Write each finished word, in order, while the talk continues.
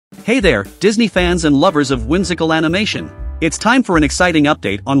Hey there, Disney fans and lovers of whimsical animation. It's time for an exciting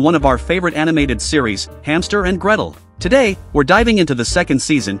update on one of our favorite animated series, Hamster and Gretel. Today, we're diving into the second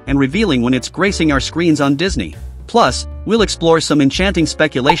season and revealing when it's gracing our screens on Disney. Plus, we'll explore some enchanting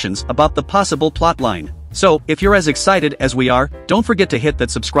speculations about the possible plotline. So, if you're as excited as we are, don't forget to hit that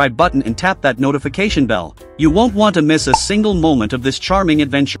subscribe button and tap that notification bell. You won't want to miss a single moment of this charming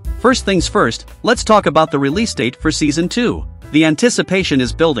adventure. First things first, let's talk about the release date for Season 2. The anticipation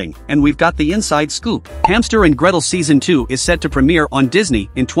is building, and we've got the inside scoop. Hamster and Gretel Season 2 is set to premiere on Disney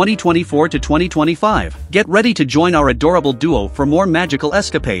in 2024 to 2025. Get ready to join our adorable duo for more magical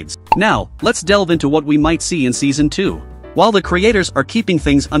escapades. Now, let's delve into what we might see in Season 2. While the creators are keeping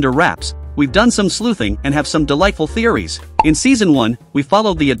things under wraps, we've done some sleuthing and have some delightful theories. In Season 1, we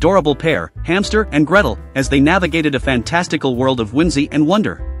followed the adorable pair, Hamster and Gretel, as they navigated a fantastical world of whimsy and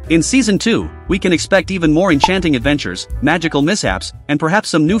wonder. In Season 2, we can expect even more enchanting adventures, magical mishaps, and perhaps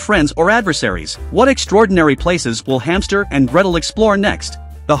some new friends or adversaries. What extraordinary places will Hamster and Gretel explore next?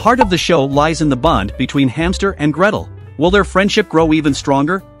 The heart of the show lies in the bond between Hamster and Gretel. Will their friendship grow even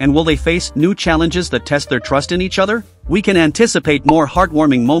stronger, and will they face new challenges that test their trust in each other? We can anticipate more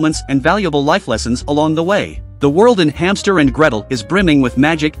heartwarming moments and valuable life lessons along the way. The world in Hamster and Gretel is brimming with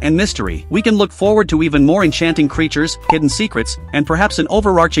magic and mystery. We can look forward to even more enchanting creatures, hidden secrets, and perhaps an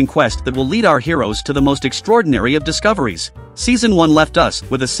overarching quest that will lead our heroes to the most extraordinary of discoveries. Season 1 left us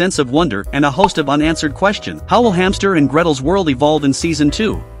with a sense of wonder and a host of unanswered questions. How will Hamster and Gretel's world evolve in Season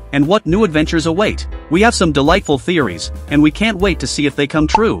 2? And what new adventures await? We have some delightful theories, and we can't wait to see if they come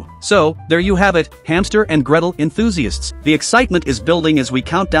true. So, there you have it, Hamster and Gretel enthusiasts. The excitement is building as we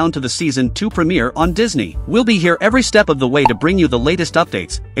count down to the Season 2 premiere on Disney. We'll be here every step of the way to bring you the latest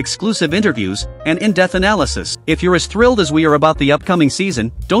updates, exclusive interviews, and in-depth analysis. If you're as thrilled as we are about the upcoming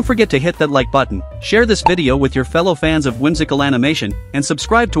season, don't forget to hit that like button, share this video with your fellow fans of whimsical animation, and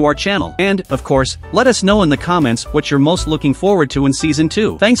subscribe to our channel. And, of course, let us know in the comments what you're most looking forward to in Season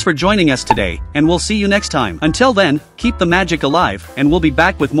 2. Thanks for joining us today, and we'll see you next time. Until then, keep the magic alive, and we'll be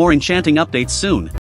back with more enchanting updates soon.